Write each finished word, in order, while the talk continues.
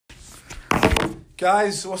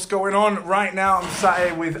Guys, what's going on? Right now I'm sat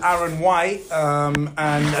here with Aaron White, and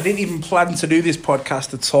I didn't even plan to do this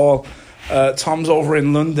podcast at all. Tom's over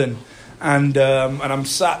in London, and I'm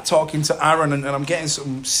sat talking to Aaron, and I'm getting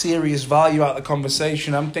some serious value out of the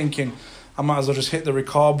conversation. I'm thinking I might as well just hit the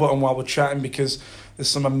record button while we're chatting, because there's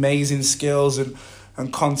some amazing skills and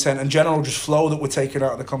content and general just flow that we're taking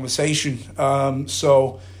out of the conversation.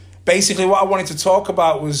 So basically what I wanted to talk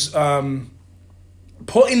about was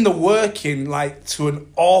putting the work in, like, to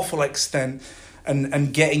an awful extent,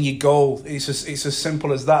 and getting your goal. It's as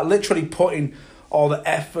simple as that. Literally putting all the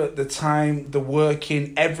effort, the time, the work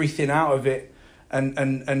in, everything out of it,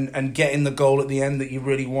 and getting the goal at the end that you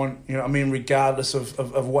really want. You know what I mean? Regardless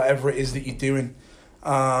of whatever it is that you're doing.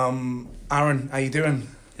 Aaron, how you doing?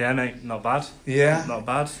 Yeah, mate, not bad. Yeah? Not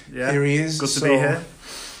bad, yeah. Here he is. Good to be here.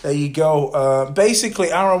 There you go.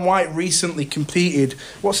 Basically, Aaron White recently competed.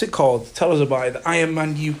 What's it called? Tell us about it. The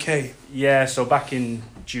Ironman UK. Yeah, so back in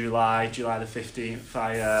July the 15th,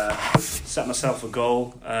 I set myself a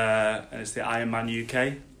goal, and it's the Ironman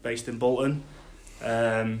UK, based in Bolton.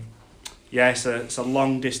 It's a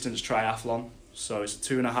long-distance triathlon. So it's a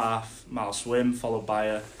 2.5 mile swim, followed by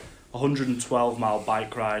a 112 mile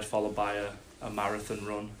bike ride, followed by a marathon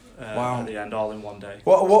run. Wow. At the end, all in one day.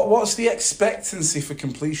 What's the expectancy for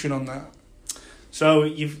completion on that? So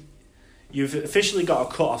you've officially got a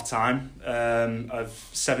cut-off time of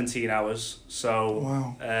 17 hours. So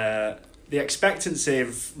wow. The expectancy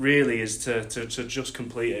really is to just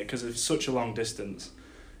complete it, because it's such a long distance.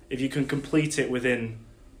 If you can complete it within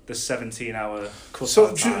the 17-hour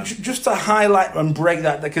cut-off time. So just to highlight and break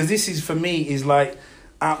that, because this is, for me, is like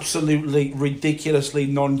absolutely ridiculously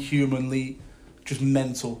non-humanly just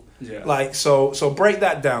mental. Yeah. Like, so break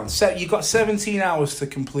that down. You've got 17 hours to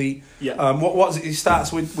complete. Yeah. What was it? It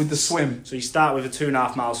starts with the swim. So you start with a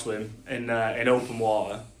 2.5 mile swim in open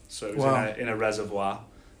water. So it was in a reservoir,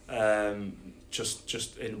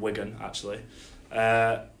 just in Wigan, actually.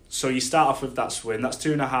 So you start off with that swim. That's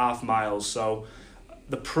 2.5 miles. So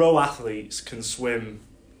the pro athletes can swim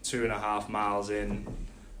 2.5 miles in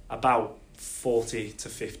about 40 to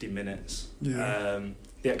 50 minutes. Yeah.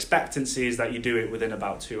 The expectancy is that you do it within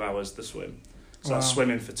about 2 hours, the swim. So that's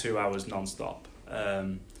swimming for 2 hours non-stop.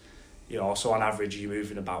 So on average, you're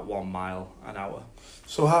moving about 1 mile an hour.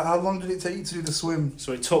 So how long did it take you to do the swim?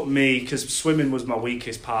 So it took me, because swimming was my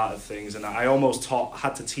weakest part of things, and I almost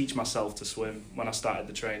had to teach myself to swim when I started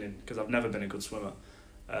the training, because I've never been a good swimmer.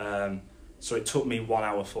 So it took me 1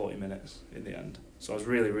 hour 40 minutes in the end. So I was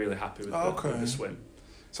really, really happy with the swim.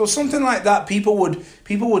 So something like that, people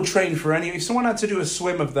would train for any. If someone had to do a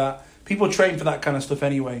swim of that, people train for that kind of stuff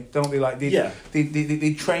anyway, don't they? Like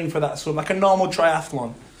they train for that swim, like a normal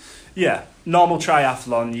triathlon. Yeah, normal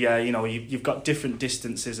triathlon. Yeah, you've got different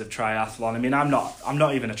distances of triathlon. I mean, I'm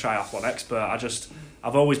not even a triathlon expert.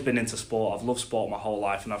 I've always been into sport. I've loved sport my whole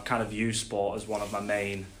life, and I've kind of used sport as one of my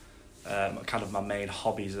main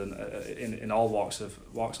hobbies, and in all walks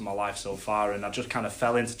of my life so far. And I just kind of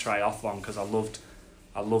fell into triathlon because I loved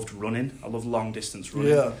running. I love long distance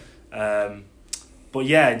running. Yeah. But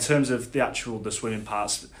yeah, in terms of the swimming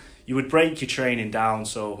parts, you would break your training down.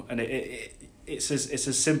 So, and it's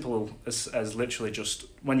as simple as literally just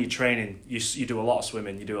when you're training, you do a lot of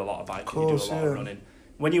swimming, you do a lot of biking, you do a lot of running.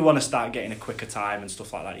 When you want to start getting a quicker time and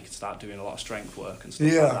stuff like that, you can start doing a lot of strength work and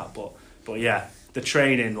stuff like that. But yeah, the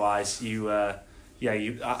training wise,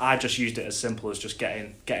 I just used it as simple as just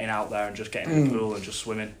getting out there and just getting in the pool and just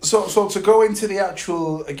swimming. So to go into the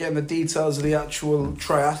actual, again, the details of the actual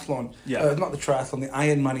triathlon, not the triathlon, the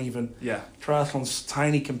Ironman even. Yeah. Triathlon's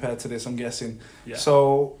tiny compared to this, I'm guessing. Yeah.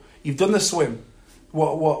 So you've done the swim.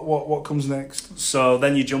 What comes next? So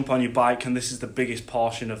then you jump on your bike, and this is the biggest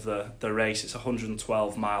portion of the race. It's a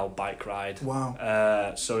 112 mile bike ride.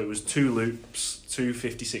 Wow. So it was 2 loops, 2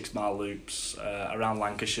 56 mile loops around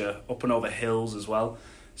Lancashire, up and over hills as well.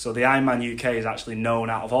 So the Ironman UK is actually known,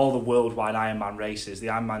 out of all the worldwide Ironman races, the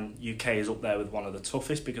Ironman UK is up there with one of the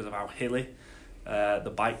toughest because of how hilly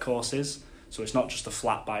the bike course is. So it's not just a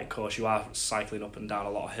flat bike course, you are cycling up and down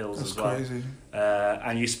a lot of hills as well. That's crazy.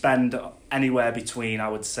 And you spend anywhere between, I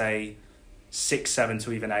would say, 6, 7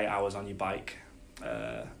 to even 8 hours on your bike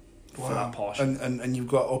for that portion. And you've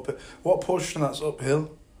got what portion that's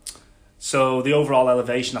uphill? So the overall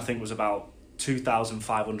elevation, I think, was about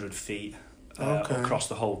 2,500 feet across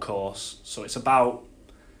the whole course. So it's about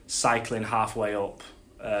cycling halfway up,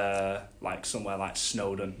 like somewhere like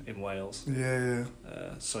Snowdon in Wales. Yeah.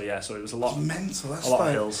 So it was a lot. It's mental. That's a lot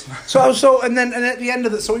of hills. So and at the end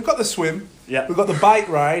of it, so we've got the swim. Yeah. We've got the bike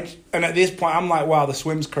ride, and at this point, I'm like, wow, the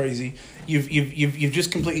swim's crazy. You've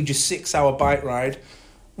just completed your 6 hour bike ride.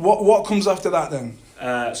 What comes after that then?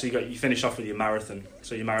 So you finish off with your marathon.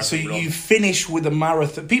 So your marathon. So run. you finish with a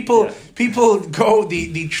marathon. People go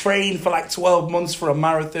the train for like 12 months for a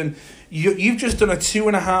marathon. You've just done a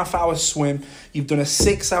 2.5 hour swim. You've done a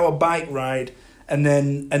 6 hour bike ride, and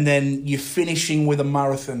then you're finishing with a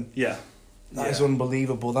marathon. Yeah, that is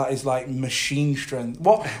unbelievable. That is like machine strength.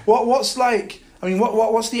 What's like? I mean,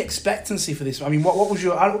 what's the expectancy for this? I mean, what was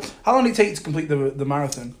your how long did it take to complete the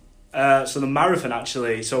marathon? So the marathon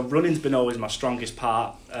actually, so running's been always my strongest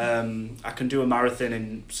part. I can do a marathon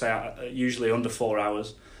in usually under 4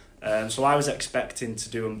 hours. So I was expecting to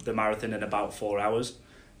do the marathon in about 4 hours,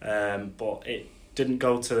 but it didn't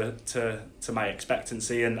go to my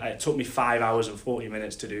expectancy, and it took me 5 hours and 40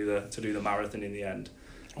 minutes to do the marathon in the end.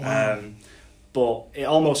 Wow. But it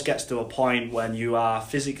almost gets to a point when you are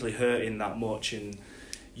physically hurting that much, and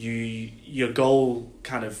your goal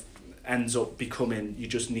kind of ends up becoming you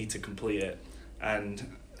just need to complete it,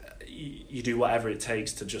 and you do whatever it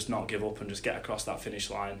takes to just not give up and just get across that finish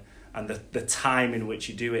line, and the time in which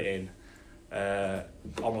you do it in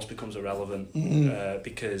almost becomes irrelevant.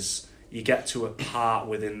 Because you get to a part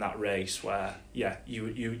within that race where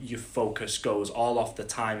your focus goes all off the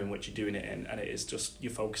time in which you're doing it in, and it is just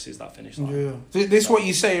your focus is that finish line. This what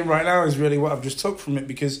you're saying right now is really what I've just took from it,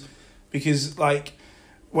 because like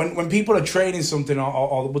when people are training something,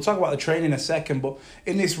 or we'll talk about the training in a second, but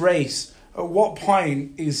in this race, at what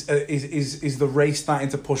point is the race starting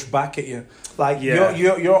to push back at you? Like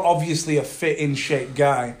you're obviously a fit, in shape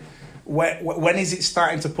guy. When is it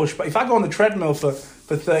starting to push back? If I go on the treadmill for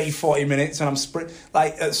 30, 40 minutes and I'm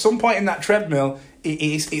like at some point in that treadmill,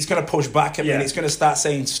 it's going to push back at me, and it's going to start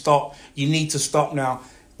saying stop. You need to stop now.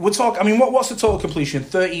 We'll talk. I mean, what's the total completion?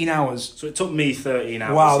 13 hours. So it took me 13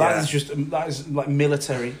 hours. Wow, that is like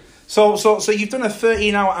military. So you've done a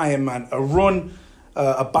 13-hour Ironman, a run,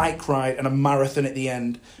 a bike ride, and a marathon at the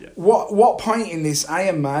end. Yeah. What point in this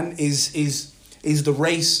Ironman is the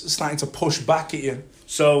race starting to push back at you?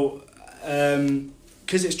 So,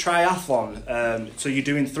 because it's triathlon, so you're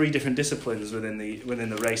doing 3 different disciplines within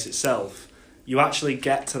the race itself. You actually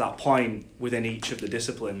get to that point within each of the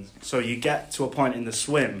disciplines. So you get to a point in the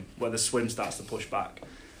swim where the swim starts to push back.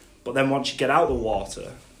 But then once you get out of the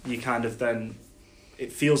water, you kind of then,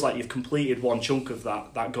 it feels like you've completed one chunk of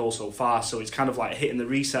that goal so far. So it's kind of like hitting the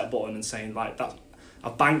reset button and saying, like,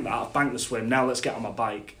 I've banked the swim, now let's get on my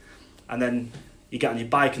bike. And then you get on your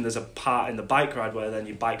bike, and there's a part in the bike ride where then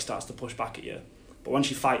your bike starts to push back at you. But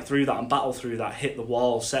once you fight through that and battle through that hit the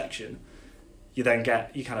wall section, you kind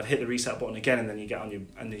of hit the reset button again, and then you get on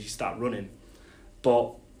and then you start running.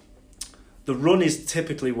 But the run is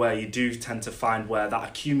typically where you do tend to find where that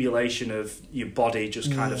accumulation of your body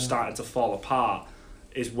just kind of starting to fall apart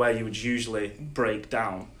is where you would usually break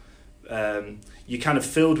down. You're kind of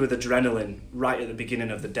filled with adrenaline right at the beginning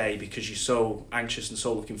of the day because you're so anxious and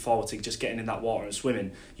so looking forward to just getting in that water and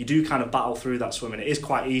swimming. You do kind of battle through that swimming. It is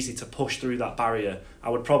quite easy to push through that barrier. I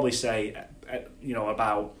would probably say,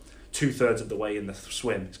 about 2/3 of the way in the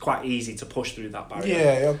swim. It's quite easy to push through that barrier.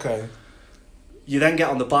 Yeah, okay. You then get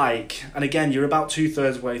on the bike, and again, you're about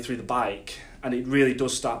 2/3 way through the bike, and it really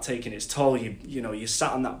does start taking its toll. You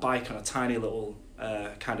sat on that bike on a tiny little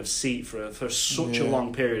kind of seat for such a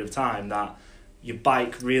long period of time that your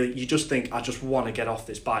bike really, you just think, I just want to get off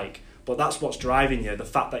this bike. But that's what's driving you, the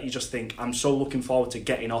fact that you just think, I'm so looking forward to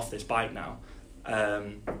getting off this bike now.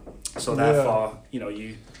 So therefore,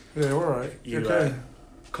 you... Yeah, all right. You okay.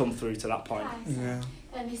 Come through to that point. Yeah.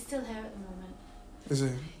 He's still here at the moment. Is he?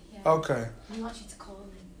 Yeah. Okay. He wants you to call him.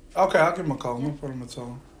 Okay, I'll give him a call. No problem at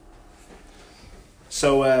all.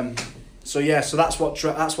 So that's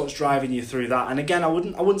what's driving you through that. And again, I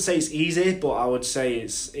wouldn't say it's easy, but I would say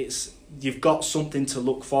it's you've got something to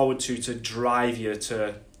look forward to drive you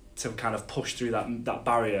to kind of push through that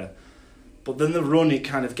barrier. But then the run, it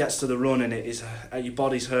kind of gets to the run, and it is your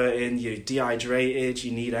body's hurting, you're dehydrated,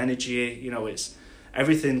 you need energy. It's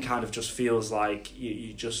everything kind of just feels like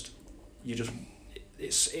it's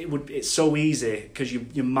so easy because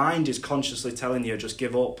your mind is consciously telling you just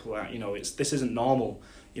give up. Like, this isn't normal.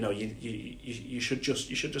 You should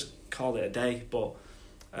just call it a day. But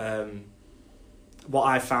what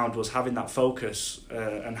I found was having that focus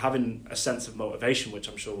and having a sense of motivation, which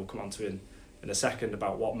I'm sure we'll come on to in a second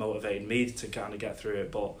about what motivated me to kind of get through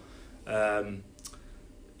it. But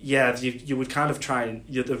you would kind of try and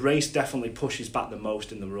the race definitely pushes back the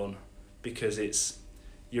most in the run because it's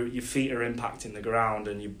your feet are impacting the ground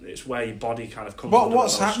and it's where your body kind of comes.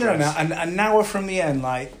 What's happening now? And an hour from the end,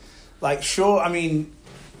 like sure. I mean,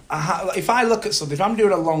 if I look at something, if I'm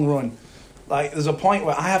doing a long run, like there's a point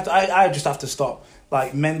where I just have to stop,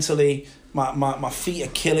 like mentally, my feet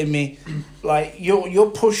are killing me. Like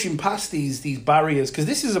you're pushing past these barriers, because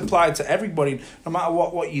this is applied to everybody, no matter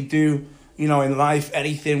what you do. You know, in life,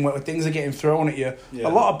 anything where things are getting thrown at you, a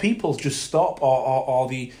lot of people just stop or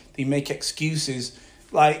they make excuses.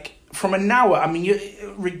 Like from an hour, I mean,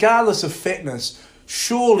 regardless of fitness,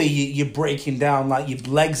 surely you're breaking down. Like your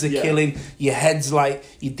legs are killing, your head's like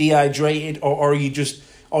you're dehydrated, or you just,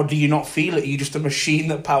 or do you not feel it? You're just a machine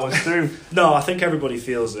that powers through. No, I think everybody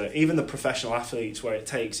feels it. Even the professional athletes, where it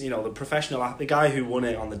takes, you know, the guy who won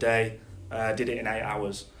it on the day did it in 8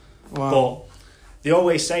 hours. Wow. But they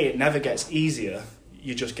always say it never gets easier,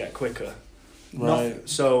 you just get quicker. Right.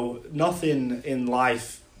 So nothing in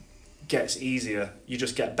life gets easier, you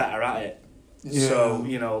just get better at it. Yeah. So,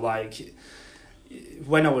 you know, like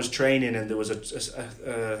when I was training, and there was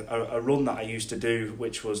a run that I used to do,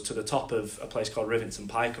 which was to the top of a place called Rivington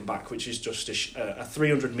Pike and back, which is just a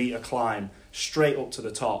 300 metre climb straight up to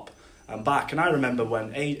the top and back. And I remember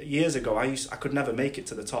when 8 years ago I could never make it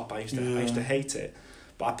to the top. I used to hate it,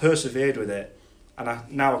 but I persevered with it.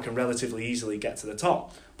 And now I can relatively easily get to the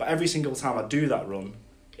top. But every single time I do that run,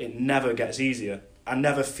 it never gets easier. I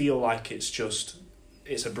never feel like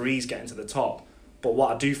it's a breeze getting to the top. But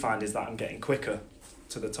what I do find is that I'm getting quicker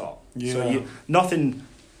to the top. Yeah. So nothing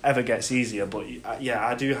ever gets easier. But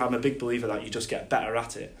I'm a big believer that you just get better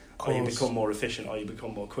at it. Or you become more efficient, or you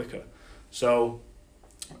become more quicker. So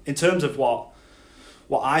in terms of what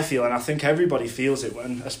I feel, and I think everybody feels it,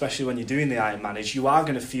 especially when you're doing the Ironman, is you are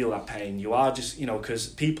going to feel that pain. You are just, you know,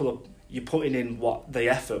 because you're putting in the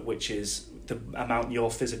effort, which is the amount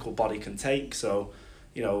your physical body can take. So,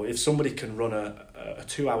 you know, if somebody can run a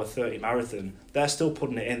 2-hour 30 marathon, they're still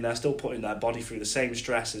putting it in. They're still putting their body through the same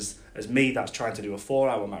stress as me that's trying to do a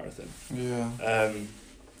 4-hour marathon. Yeah.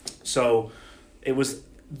 So it was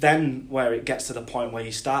then where it gets to the point where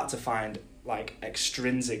you start to find like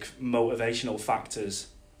extrinsic motivational factors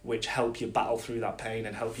which help you battle through that pain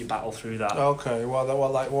and help you battle through that. Okay, well,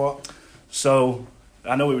 like what? So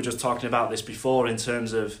I know we were just talking about this before in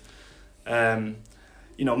terms of,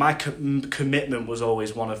 you know, my commitment was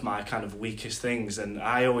always one of my kind of weakest things, and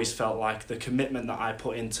I always felt like the commitment that I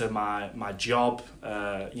put into my job,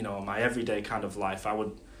 you know, my everyday kind of life, I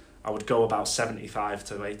would go about 75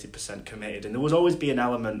 to 80% committed, and there would always be an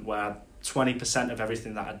element where 20% of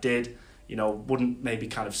everything that I did, you know, wouldn't maybe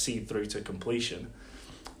kind of see through to completion.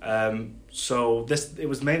 So it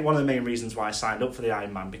was one of the main reasons why I signed up for the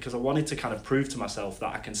Ironman, because I wanted to kind of prove to myself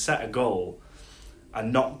that I can set a goal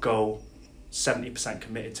and not go 70%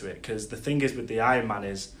 committed to it. Because the thing is with the Ironman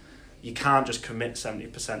is you can't just commit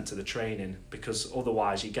 70% to the training, because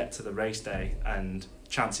otherwise you get to the race day and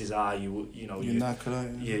chances are you're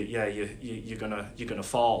gonna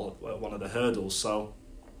fall at one of the hurdles. So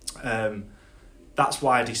that's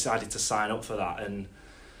why I decided to sign up for that. And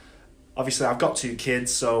obviously I've got 2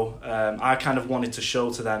 kids, so I kind of wanted to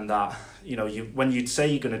show to them that, you know, when you say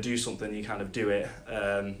you're going to do something, you kind of do it.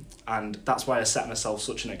 And that's why I set myself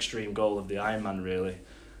such an extreme goal of the Ironman, really.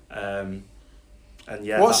 And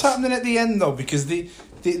yeah. What's happening at the end though? Because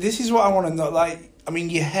this is what I want to know. Like, I mean,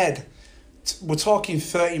 your head. We're talking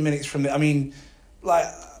 30 minutes from the. I mean, like,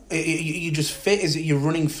 you just fit. Is it you're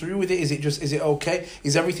running through with it? Is it okay?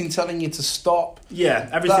 Is everything telling you to stop? Yeah,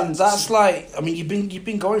 everything. That's like. I mean, you've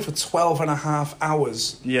been going for 12.5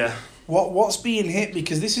 hours. Yeah. What's being hit?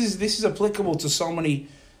 Because this is applicable to so many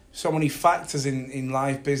factors in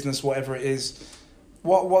life, business, whatever it is.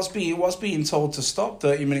 What's being told to stop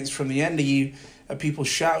 30 minutes from the end? Are people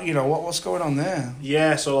shout? You know what's going on there?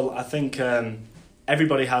 Yeah, so I think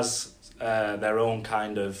everybody has their own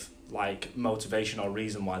kind of like motivation or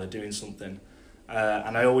reason why they're doing something,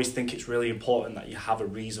 and I always think it's really important that you have a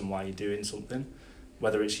reason why you're doing something,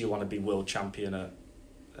 whether it's you want to be world champion at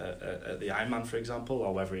the Ironman, for example,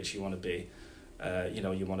 or whether it's you want to be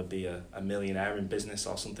you want to be a millionaire in business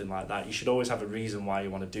or something like that. You should always have a reason why you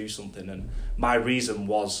want to do something, and my reason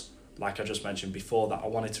was, like I just mentioned before, that I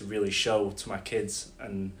wanted to really show to my kids,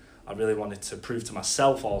 and I really wanted to prove to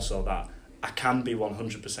myself also that I can be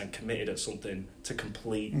 100% committed at something to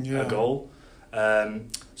complete a goal.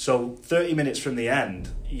 So 30 minutes from the end,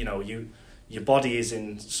 you know, your body is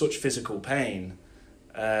in such physical pain,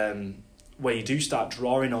 where you do start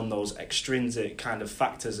drawing on those extrinsic kind of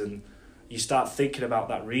factors, and you start thinking about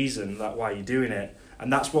that reason, that why you're doing it,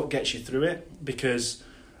 and that's what gets you through it. Because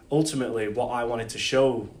ultimately what I wanted to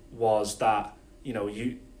show was that, you know,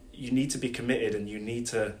 you need to be committed, and you need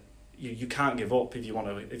to you can't give up if you want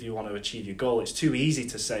to achieve your goal. It's too easy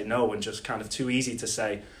to say no, and just kind of too easy to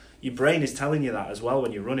say, your brain is telling you that as well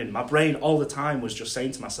when you're running. My brain all the time was just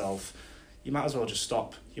saying to myself, you might as well just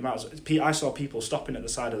stop. I saw people stopping at the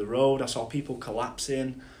side of the road. I saw people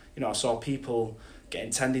collapsing. You know, I saw people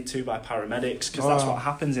getting tended to by paramedics because that's what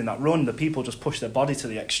happens in that run. The people just push their body to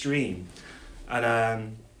the extreme.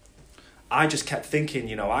 And I just kept thinking,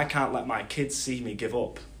 you know, I can't let my kids see me give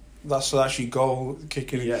up. That's your goal,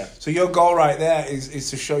 kicking. Yeah. So your goal right there is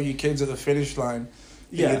to show your kids at the finish line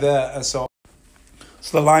that you're there. And so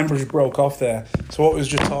the line just broke off there. So what we was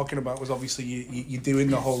just talking about was obviously you doing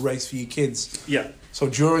the whole race for your kids. Yeah. So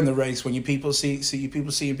during the race, when you seeing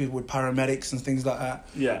people with paramedics and things like that,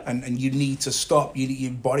 yeah, and you need to stop,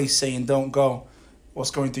 your body's saying don't go.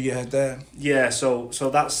 What's going through your head there? Yeah. So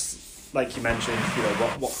that's like you mentioned. You know,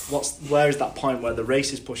 where is that point where the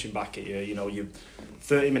race is pushing back at you? You know, you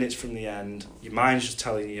 30 minutes from the end, your mind's just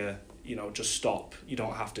telling you, you know, just stop. You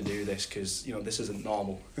don't have to do this because, you know, this isn't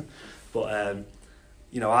normal. But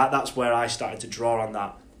you know, that's where I started to draw on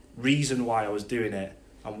that reason why I was doing it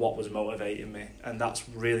and what was motivating me, and that's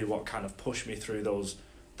really what kind of pushed me through those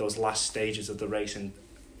last stages of the race in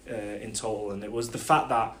total. And it was the fact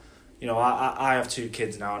that, you know, I have 2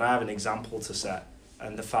 kids now, and I have an example to set,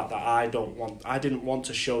 and the fact that I didn't want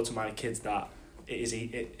to show to my kids that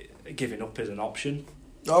giving up is an option.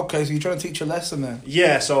 Okay, so you're trying to teach a lesson then.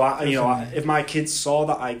 Yeah, so if my kids saw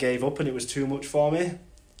that I gave up and it was too much for me,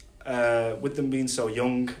 with them being so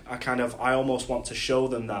young, I almost want to show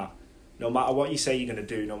them that no matter what you say you're going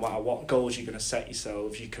to do, no matter what goals you're going to set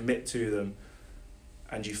yourself, you commit to them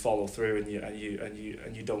and you follow through and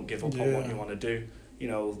you don't give up on what you want to do. You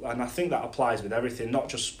know, and I think that applies with everything, not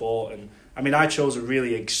just sport. And I mean, I chose a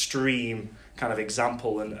really extreme kind of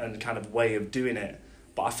example and kind of way of doing it,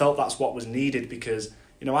 but I felt that's what was needed because,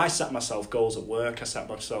 you know, I set myself goals at work, I set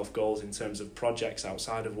myself goals in terms of projects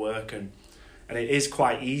outside of work, and it is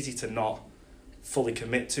quite easy to not fully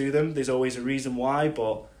commit to them. There's always a reason why,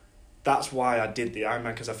 but that's why I did the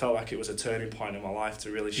Ironman, because I felt like it was a turning point in my life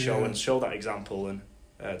to really show that example and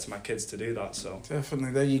to my kids to do that. So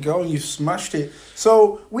definitely, there you go, you've smashed it.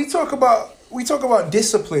 So we talk about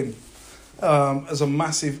discipline as a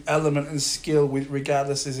massive element and skill with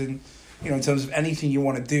regardless as in, you know, in terms of anything you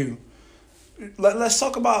want to do. Let's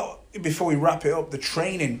talk about, before we wrap it up, the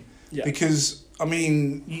training, because I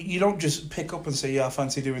mean, you don't just pick up and say, yeah, I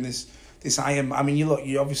fancy doing this Ironman. I mean,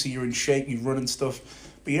 you're in shape, you run and stuff,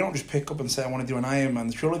 but you don't just pick up and say, I want to do an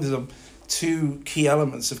Ironman. Surely there's 2 key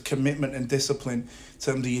elements of commitment and discipline in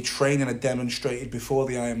terms of your training are demonstrated before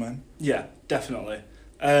the Ironman. Yeah, definitely.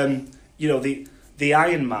 You know, the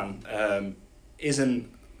Ironman isn't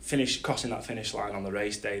crossing that finish line on the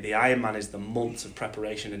race day. The Ironman is the months of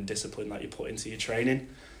preparation and discipline that you put into your training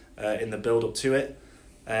in the build up to it.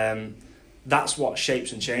 That's what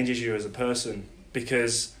shapes and changes you as a person,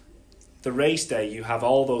 because the race day, you have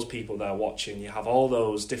all those people there watching, you have all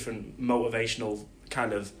those different motivational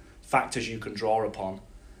kind of factors you can draw upon,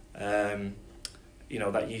 you know,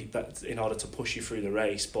 that in order to push you through the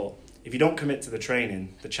race. But if you don't commit to the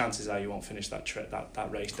training, the chances are you won't finish that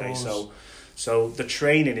race day. So the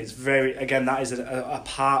training is that is a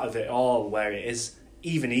part of it all where it is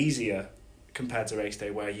even easier compared to race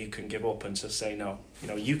day, where you can give up and just say no. You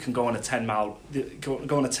know, you can go on a 10-mile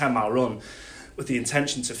run with the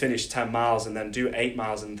intention to finish 10 miles and then do 8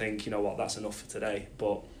 miles and think, you know what, that's enough for today.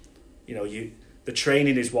 But, you know, the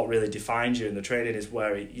training is what really defines you, and the training is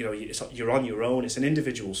where, you know, you're on your own. It's an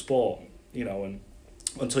individual sport, you know, and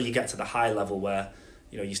until you get to the high level where,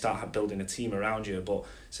 you know, you start building a team around you. But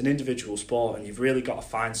it's an individual sport, and you've really got to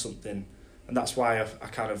find something. And that's why I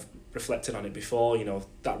kind of reflected on it before, you know,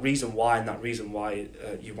 that reason why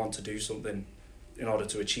you want to do something in order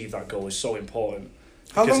to achieve that goal is so important.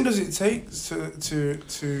 How long does it take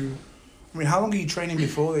to I mean, how long are you training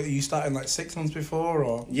before? Are you starting like 6 months before,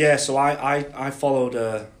 or? Yeah, so I followed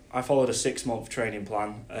a 6-month training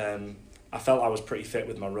plan. I felt I was pretty fit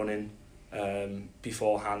with my running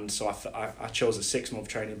beforehand, so I chose a 6-month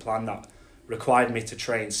training plan that required me to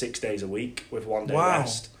train 6 days a week with 1 day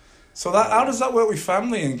rest. So how does that work with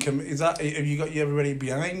family income? Have you got everybody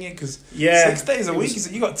behind you? Because 6 days a week,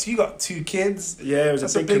 you got 2 kids. Yeah, it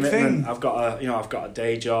was a big commitment. Thing. I've got a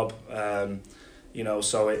day job. You know,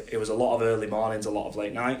 so it was a lot of early mornings, a lot of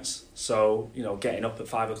late nights. So, you know, getting up at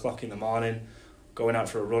 5 o'clock in the morning, going out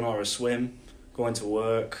for a run or a swim, going to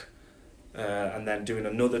work, and then doing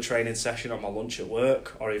another training session on my lunch at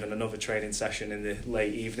work, or even another training session in the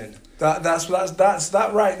late evening. That's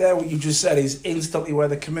right there. What you just said is instantly where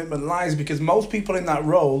the commitment lies, because most people in that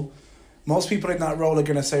role are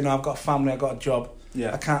going to say, no, I've got a family, I've got a job.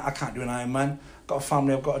 Yeah, I can't do an Ironman. I've got a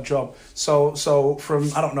family, I've got a job. So from,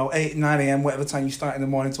 I don't know, 8, 9 a.m, whatever time you start in the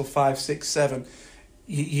morning till 5, 6, 7,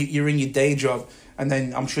 you're in your day job, and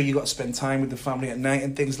then I'm sure you got to spend time with the family at night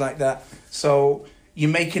and things like that. So you're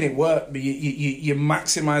making it work, but you're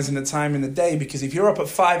maximising the time in the day, because if you're up at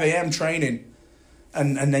 5 a.m. training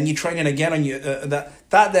and then you're training again on your that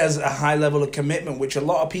there's a high level of commitment which a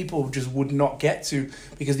lot of people just would not get to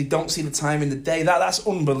because they don't see the time in the day. That's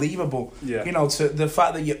unbelievable. Yeah. You know, to the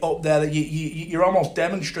fact that you're up there, that you're almost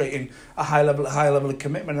demonstrating a high level of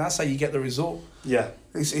commitment, and that's how you get the result. Yeah.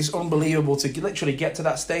 It's unbelievable to literally get to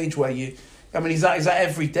that stage where you. I mean, is that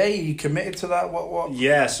every day? Are you committed to that? What?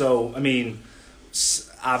 Yeah. So I mean,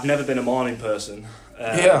 I've never been a morning person.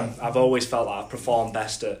 I've always felt like I've performed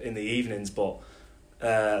best in the evenings, but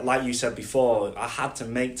like you said before, I had to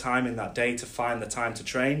make time in that day to find the time to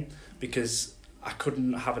train, because I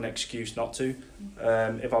couldn't have an excuse not to.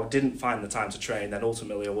 If I didn't find the time to train, then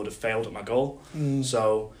ultimately I would have failed at my goal.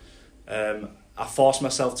 So I forced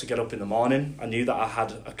myself to get up in the morning. I knew that I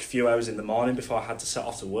had a few hours in the morning before I had to set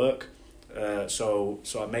off to work. So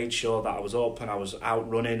I made sure that I was up and I was out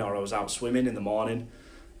running or I was out swimming in the morning.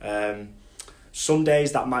 Some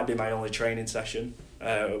days that might be my only training session,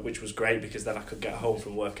 which was great because then I could get home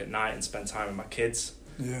from work at night and spend time with my kids.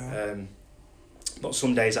 Yeah. But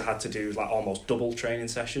some days I had to do like almost double training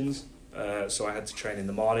sessions. So I had to train in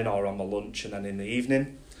the morning or on my lunch and then in the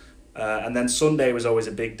evening. And then Sunday was always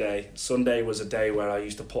a big day. Sunday was a day where I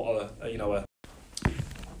used to put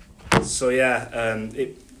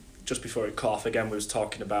just before it cut off again, we was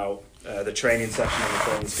talking about the training session and the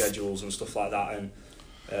training schedules and stuff like that. And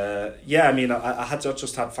I mean, I had to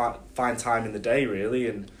just find time in the day really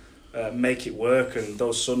and make it work. And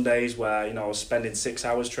those Sundays where, you know, I was spending 6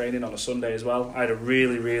 hours training on a Sunday as well. I had a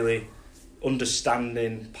really, really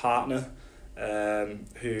understanding partner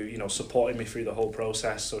who, you know, supported me through the whole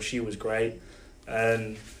process. So she was great.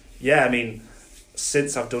 And yeah, I mean,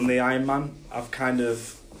 since I've done the Ironman, I've kind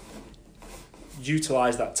of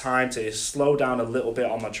utilised that time to slow down a little bit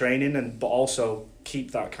on my training, but also keep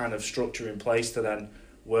that kind of structure in place to then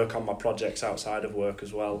work on my projects outside of work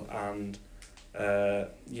as well. And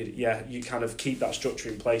you kind of keep that structure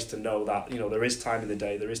in place to know that, you know, there is time in the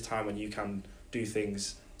day, there is time when you can do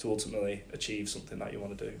things to ultimately achieve something that you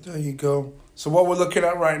want to do. There you go. So what we're looking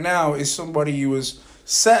at right now is somebody who has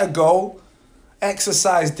set a goal,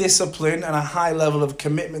 exercised discipline and a high level of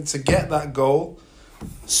commitment to get that goal,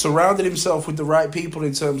 surrounded himself with the right people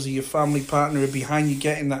in terms of your family partner behind you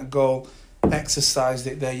getting that goal, exercised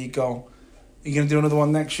it. There you go. You going to do another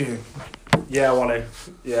one next year? Yeah, I want to.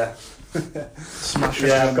 Yeah. Smash it.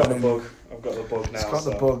 Yeah, I've got the bug. I've got the bug now. It's got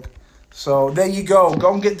the bug. So there you go.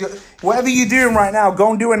 Go and whatever you're doing right now, go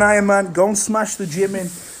and do an Ironman. Go and smash the gym in.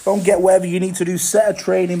 Go and get whatever you need to do. Set a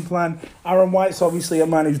training plan. Aaron White's obviously a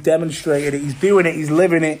man who's demonstrated it. He's doing it. He's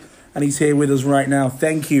living it. And he's here with us right now.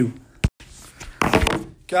 Thank you.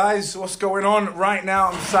 Guys, what's going on? Right now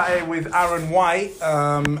I'm sat here with Aaron White.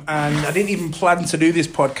 And I didn't even plan to do this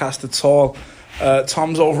podcast at all.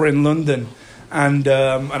 Tom's over in London. And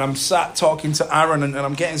I'm sat talking to Aaron and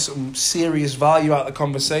I'm getting some serious value out of the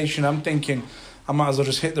conversation. I'm thinking I might as well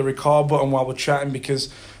just hit the record button while we're chatting because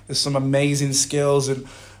there's some amazing skills and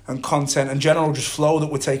content and general just flow that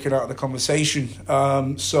we're taking out of the conversation.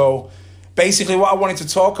 So basically what I wanted to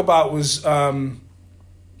talk about was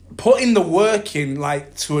putting the work in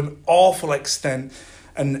like to an awful extent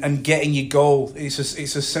and getting your goal. It's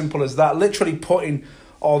as simple as that. Literally putting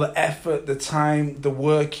all the effort, the time, the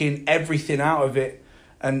work in, everything out of it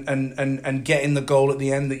and getting the goal at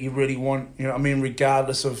the end that you really want. You know what I mean?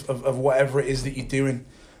 Regardless of whatever it is that you're doing.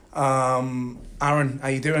 Aaron, how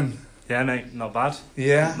you doing? Yeah, mate, not bad.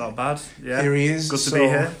 Yeah? Not bad, yeah. Here he is. Good to be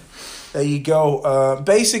here. There you go.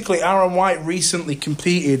 Basically, Aaron White recently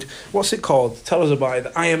competed. What's it called? Tell us about it. The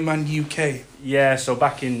Ironman UK. Yeah, so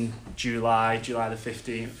back in July the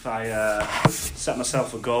 15th, I set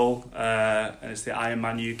myself a goal, and it's the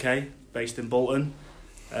Ironman UK, based in Bolton.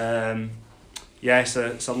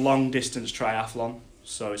 It's a long distance triathlon,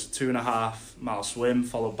 so it's a 2.5 mile swim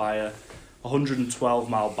followed by a 112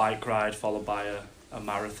 mile bike ride followed by a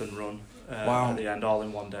marathon run at the end, all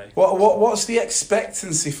in one day. What's the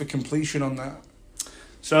expectancy for completion on that?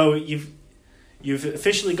 So you've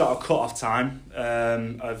officially got a cut-off time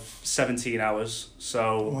of 17 hours.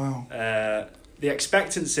 So the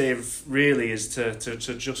expectancy really is to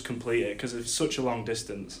just complete it because it's such a long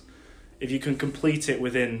distance. If you can complete it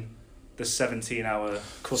within the 17-hour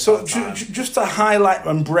cut-off time. So just to highlight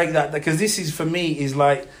and break that, because this is, for me, is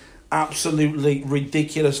like absolutely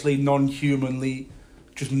ridiculously non-humanly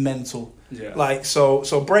just mental. Yeah. Like so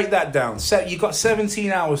break that down. You've got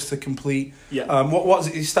 17 hours to complete. Yeah. What was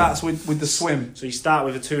it? It starts with the swim. So you start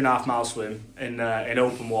with a 2.5 mile swim in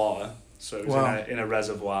open water. So it was in a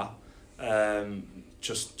reservoir,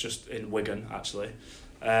 just in Wigan actually.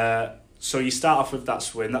 So you start off with that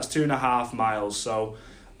swim. That's 2.5 miles. So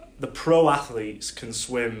the pro athletes can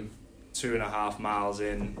swim 2.5 miles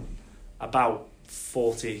in about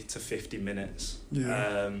 40 to 50 minutes.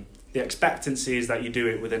 Yeah. The expectancy is that you do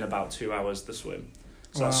it within about 2 hours, the swim.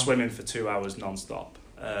 So that's swimming for 2 hours non-stop.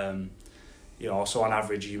 So on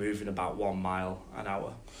average you're moving about 1 mile an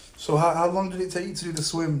hour. So how long did it take you to do the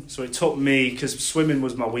swim? So it took me, because swimming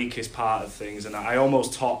was my weakest part of things, and I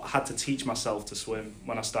almost had to teach myself to swim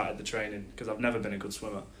when I started the training, because I've never been a good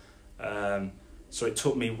swimmer. So it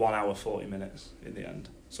took me 1 hour 40 minutes in the end.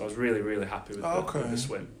 So I was really, really happy with the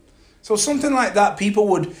swim. So something like that, people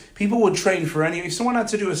would train for any. If someone had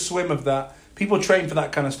to do a swim of that, people train for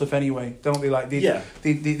that kind of stuff anyway, don't they? Like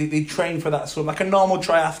they train for that swim, like a normal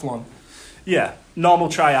triathlon. Yeah, normal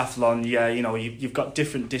triathlon. Yeah, you've got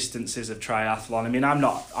different distances of triathlon. I mean, I'm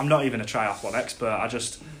not even a triathlon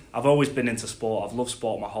expert. I've always been into sport. I've loved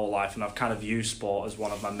sport my whole life, and I've kind of used sport as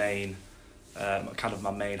one of my main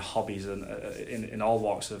hobbies, and in all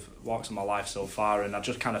walks of my life so far. And I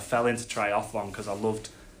just kind of fell into triathlon because I loved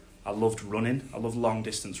running. I love long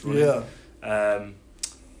distance running. Yeah.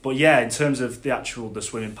 But yeah, in terms of the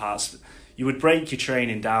swimming parts, you would break your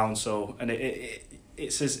training down. So, and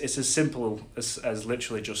it's as simple as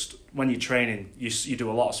literally just when you're training, you do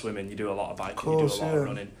a lot of swimming, you do a lot of biking, you do a lot of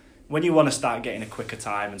running. When you want to start getting a quicker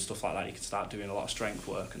time and stuff like that, you can start doing a lot of strength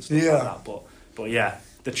work and stuff like that. But yeah,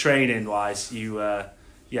 the training wise,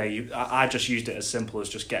 I just used it as simple as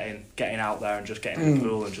just getting out there and just getting in the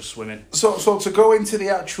pool and just swimming. So to go into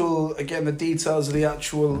the details of the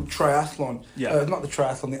actual triathlon, not the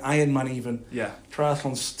triathlon, the Ironman even. Yeah.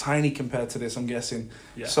 Triathlon's tiny compared to this, I'm guessing.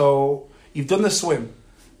 Yeah. So you've done the swim.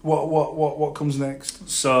 What comes next?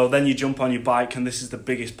 So then you jump on your bike, and this is the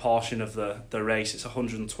biggest portion of the race. It's a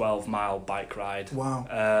 112-mile bike ride.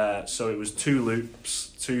 Wow. So it was 2 loops,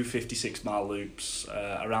 2 56-mile loops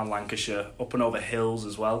around Lancashire, up and over hills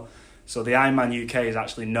as well. So the Ironman UK is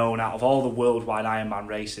actually known, out of all the worldwide Ironman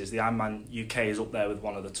races, the Ironman UK is up there with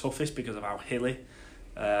one of the toughest because of how hilly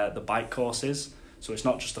the bike course is. So it's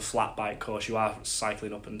not just a flat bike course, you are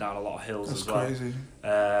cycling up and down a lot of hills as well. That's crazy.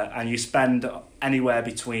 And you spend anywhere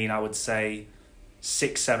between, I would say,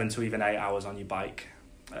 6, 7 to even 8 hours on your bike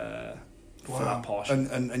for that portion.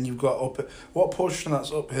 And you've got what portion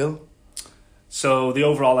that's uphill? So the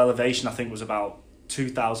overall elevation, I think, was about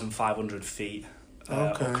 2,500 feet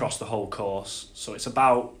across the whole course. So it's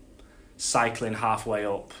about cycling halfway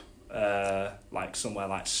up, like somewhere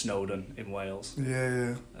like Snowdon in Wales.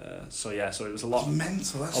 Yeah. So it was a lot. It's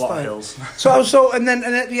mental. That's a lot of hills. So and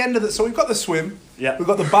at the end of it, so we've got the swim. Yeah. We've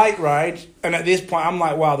got the bike ride, and at this point, I'm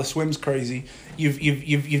like, wow, the swim's crazy.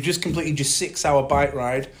 You've just completed your 6-hour bike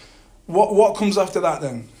ride. What comes after that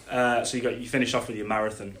then? So you finish off with your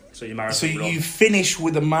marathon. So your marathon. So you finish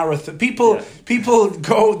with a marathon. People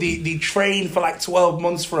go the train for like 12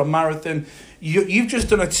 months for a marathon. You've just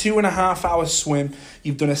done a 2.5-hour swim.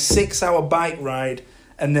 You've done a 6-hour bike ride,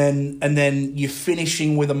 and then you're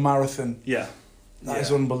finishing with a marathon. Yeah, that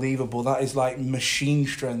is unbelievable. That is like machine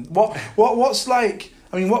strength. What's like?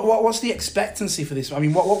 I mean, what's the expectancy for this? I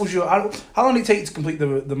mean, what was your? How long did it take you to complete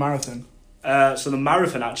the marathon? So the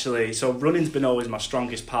marathon, actually, so running's been always my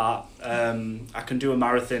strongest part. I can do a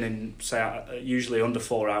marathon in, say, usually under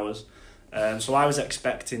 4 hours. So I was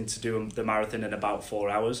expecting to do the marathon in about 4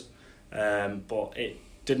 hours, but it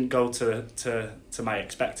didn't go to my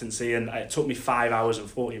expectancy, and it took me 5 hours and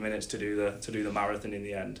 40 minutes to do the marathon in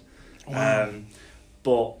the end. Wow.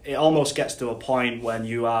 But it almost gets to a point when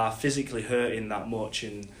you are physically hurting that much,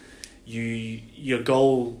 and your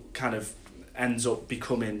goal kind of ends up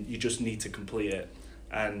becoming, you just need to complete it,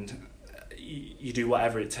 and you do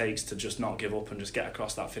whatever it takes to just not give up and just get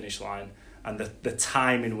across that finish line, and the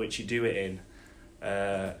time in which you do it in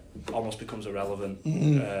almost becomes irrelevant,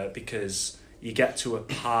 because you get to a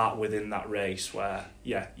part within that race where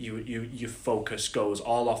your focus goes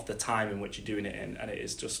all off the time in which you're doing it in, and it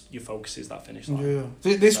is just your focus is that finish line.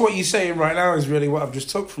 This what you're saying right now is really what I've just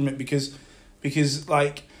took from it, because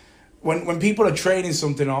like when people are training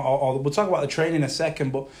something, or we'll talk about the training in a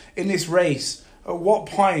second, but in this race, at what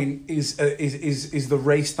point is the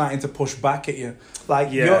race starting to push back at you?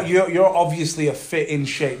 Like you're obviously a fit, in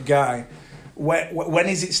shape guy. When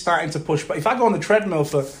is it starting to push back? If I go on the treadmill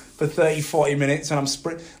for 30, 40 minutes and I'm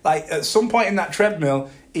sprint, like at some point in that treadmill,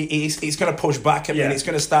 it's going to push back at me, and it's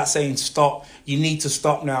going to start saying stop. You need to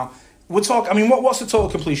stop now. We'll talk. I mean, what's the total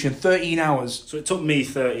completion? 13 hours. So it took me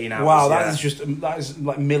 13 hours. Wow, that is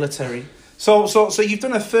like military. So you've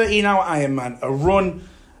done a 13-hour Ironman, a run,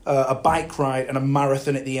 a bike ride, and a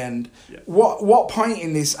marathon at the end. Yeah. What point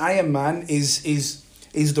in this Ironman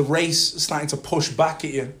is the race starting to push back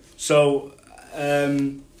at you? So,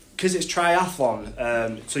 because because it's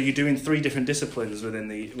triathlon, so you're doing 3 different disciplines within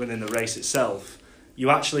the race itself.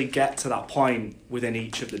 You actually get to that point within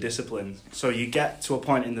each of the disciplines. So you get to a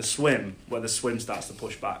point in the swim where the swim starts to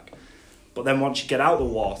push back. But then once you get out of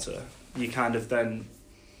the water, you kind of then,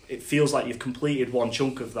 it feels like you've completed one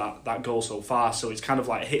chunk of that goal so far. So it's kind of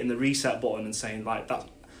like hitting the reset button and saying, like, that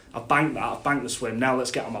I've banked the swim, now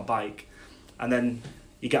let's get on my bike. And then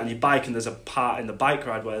you get on your bike and there's a part in the bike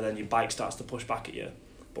ride where then your bike starts to push back at you.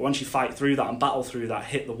 But once you fight through that and battle through that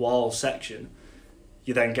hit the wall section,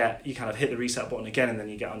 you then you kind of hit the reset button again, and then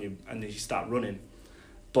you get on and then you start running.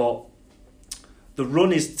 But the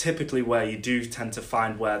run is typically where you do tend to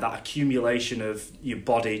find where that accumulation of your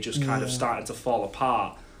body just kind of starting to fall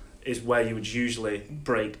apart is where you would usually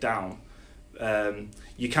break down.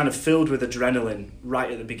 You're kind of filled with adrenaline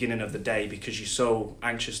right at the beginning of the day because you're so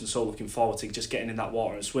anxious and so looking forward to just getting in that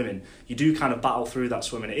water and swimming. You do kind of battle through that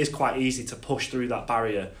swimming. It is quite easy to push through that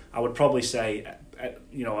barrier. I would probably say,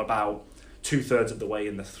 about 2/3 of the way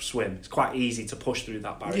in the swim. It's quite easy to push through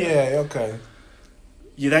that barrier. Yeah, okay.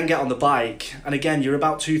 You then get on the bike, and again, you're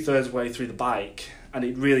about 2/3 way through the bike, and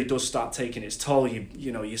it really does start taking its toll.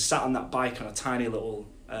 You sat on that bike on a tiny little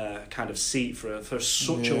kind of seat for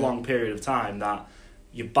such a long period of time that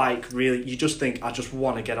your bike really, you just think, I just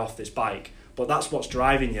want to get off this bike. But that's what's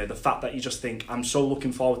driving you, the fact that you just think, I'm so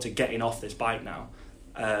looking forward to getting off this bike now.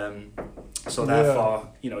 So therefore,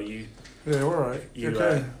 you... Yeah, all right. You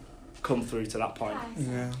okay. Come through to that point.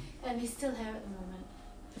 Yeah. He's still here at the moment.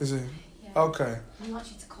 Is he? Yeah. Okay. He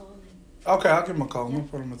wants you to call him. Okay, I'll give him a call. No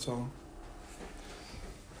problem at all.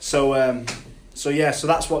 So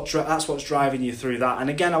that's what's driving you through that. And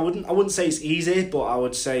again, I wouldn't say it's easy, but I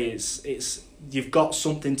would say it's you've got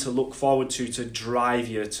something to look forward to drive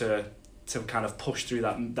you to kind of push through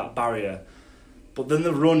that barrier. But then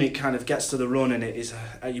the run, it kind of gets to the run, and it is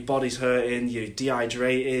your body's hurting, you're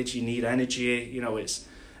dehydrated, you need energy. It's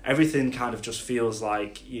everything kind of just feels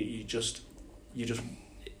like it's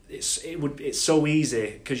so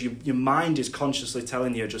easy because your mind is consciously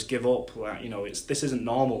telling you just give up. Like, this isn't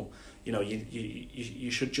normal.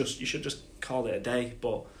 You should just call it a day.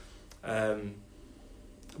 But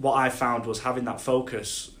what I found was having that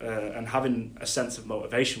focus and having a sense of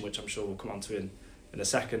motivation, which I'm sure we'll come on to in a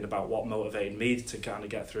second about what motivated me to kind of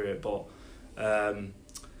get through it. But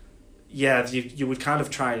you would kind of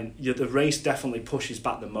try and the race definitely pushes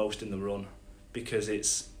back the most in the run because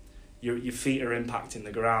it's your feet are impacting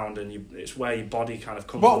the ground and it's where your body kind of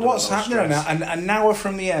comes. What's happening now? And now we're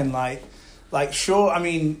from the end, like sure. I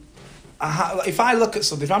mean, if I look at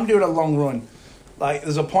something, if I'm doing a long run, like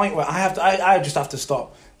there's a point where I just have to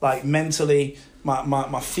stop. Like mentally,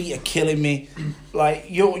 my feet are killing me. Like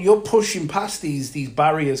you're pushing past these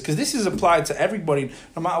barriers because this is applied to everybody,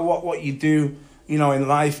 no matter what you do. In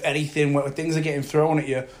life, anything where things are getting thrown at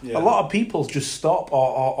you, a lot of people just stop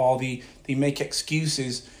or they make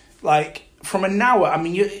excuses. Like from an hour, I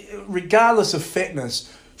mean, regardless of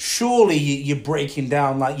fitness, surely you're breaking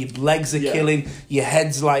down. Like your legs are killing, your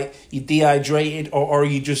head's like you're dehydrated, or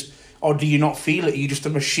do you not feel it? You're just a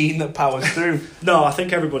machine that powers through. No, I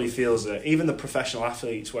think everybody feels it. Even the professional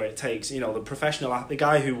athletes, where it takes, the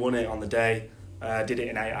guy who won it on the day did it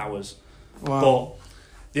in 8 hours. Wow. But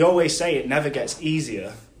they always say it never gets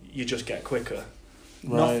easier, you just get quicker.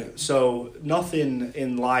 Right. So nothing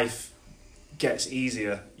in life gets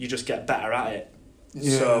easier, you just get better at it.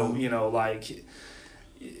 Yeah. So, like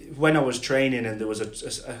when I was training and there was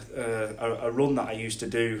a run that I used to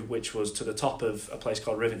do, which was to the top of a place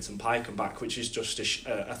called Rivington Pike and back, which is just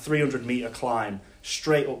a 300 metre climb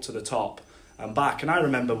straight up to the top and back. And I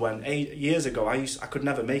remember when 8 years ago, I could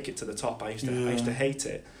never make it to the top. I used to hate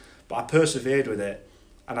it, but I persevered with it.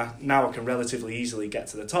 And now I can relatively easily get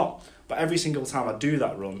to the top. But every single time I do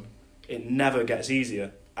that run, it never gets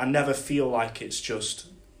easier. I never feel like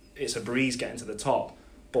it's a breeze getting to the top.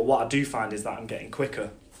 But what I do find is that I'm getting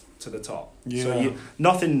quicker to the top. Yeah. So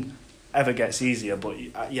nothing ever gets easier. But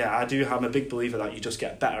I'm a big believer that you just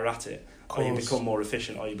get better at it. Or you become more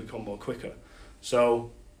efficient or you become more quicker.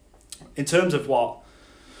 So in terms of what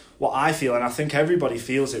I feel, and I think everybody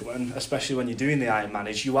feels it, especially when you're doing the Ironman,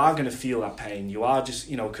 is you are going to feel that pain. You are just,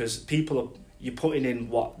 because you're putting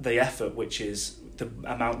in the effort, which is the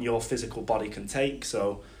amount your physical body can take.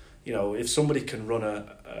 So, if somebody can run a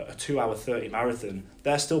 2-hour 30 marathon,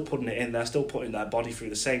 they're still putting it in. They're still putting their body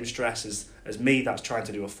through the same stress as me that's trying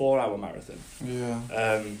to do a 4-hour marathon.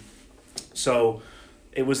 Yeah. So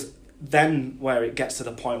it was then where it gets to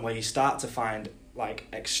the point where you start to find like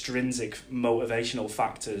extrinsic motivational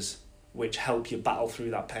factors which help you battle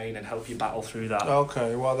through that pain and help you battle through that.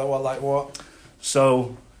 Okay, well, like what?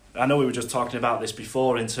 So I know we were just talking about this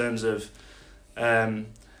before in terms of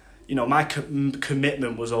my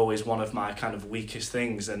commitment was always one of my kind of weakest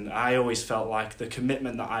things, and I always felt like the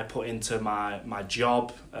commitment that I put into my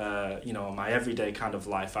job, my everyday kind of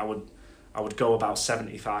life, I would go about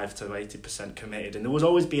 75 to 80% committed, and there would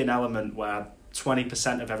always be an element where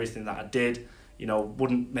 20% of everything that I did,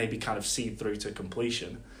 wouldn't maybe kind of see through to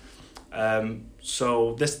completion.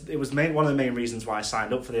 So it was one of the main reasons why I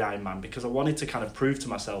signed up for the Ironman, because I wanted to kind of prove to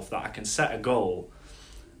myself that I can set a goal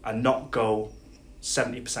and not go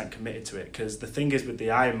 70% committed to it. Because the thing is with the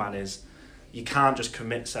Ironman is you can't just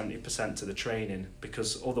commit 70% to the training,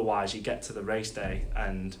 because otherwise you get to the race day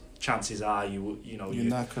and chances are you're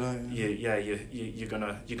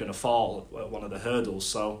gonna fall at one of the hurdles.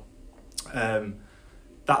 So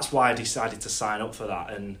that's why I decided to sign up for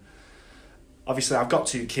that. And obviously I've got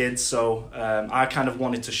 2 kids, so I kind of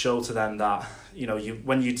wanted to show to them that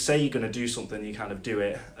when you say you're going to do something, you kind of do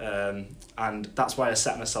it, and that's why I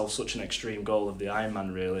set myself such an extreme goal of the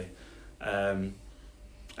Ironman, really. And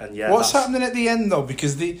yeah, what's happening at the end though?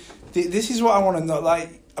 Because this is what I want to know.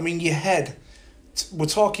 Like, I mean, your head. We're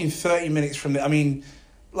talking 30 minutes from the. I mean,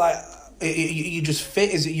 like, you just fit.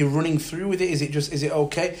 Is it you're running through with it? Is it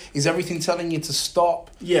okay? Is everything telling you to stop?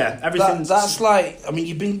 Yeah, everything. That's like. I mean,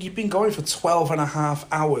 you've been going for 12.5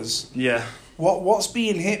 hours. Yeah. What's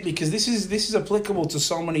being hit? Because this is applicable to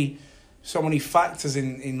so many factors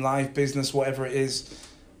in life, business, whatever it is.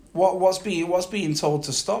 What's being told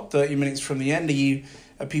to stop 30 minutes from the end?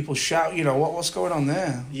 Are people shout? What's going on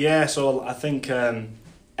there? Yeah, so I think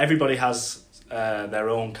everybody has their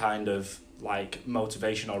own kind of like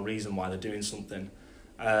motivation or reason why they're doing something,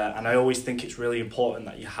 and I always think it's really important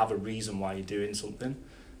that you have a reason why you're doing something,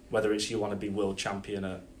 whether it's you want to be world champion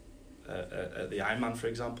at the Ironman, for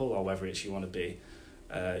example, or whether it's you want to be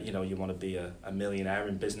you want to be a millionaire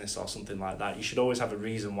in business or something like that. You should always have a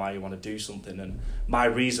reason why you want to do something, and my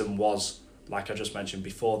reason was, like I just mentioned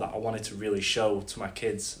before, that I wanted to really show to my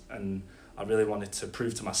kids, and I really wanted to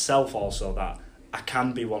prove to myself also that I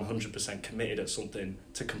can be 100% committed at something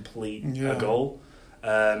to complete a goal.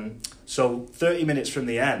 So 30 minutes from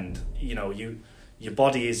the end, your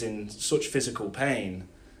body is in such physical pain,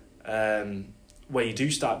 where you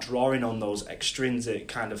do start drawing on those extrinsic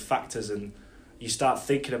kind of factors, and you start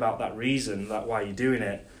thinking about that reason, that why you're doing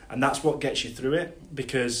it, and that's what gets you through it.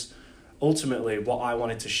 Because ultimately what I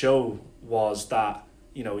wanted to show was that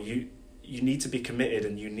you need to be committed,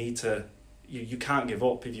 and you need to you can't give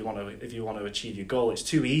up if you want to achieve your goal. It's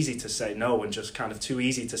too easy to say no, and just kind of too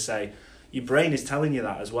easy to say, your brain is telling you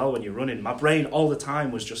that as well when you're running. My brain all the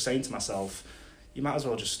time was just saying to myself, you might as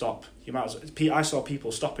well just stop. I saw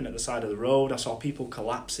people stopping at the side of the road. I saw people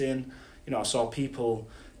collapsing. I saw people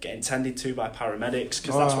getting tended to by paramedics,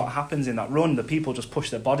 because that's what happens in that run. The people just push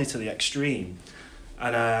their body to the extreme.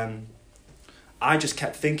 And I just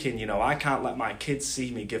kept thinking, I can't let my kids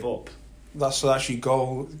see me give up. That's your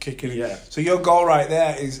goal, kicking. Yeah. So your goal right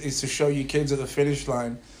there is to show your kids at the finish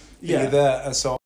line. Yeah. You're there. So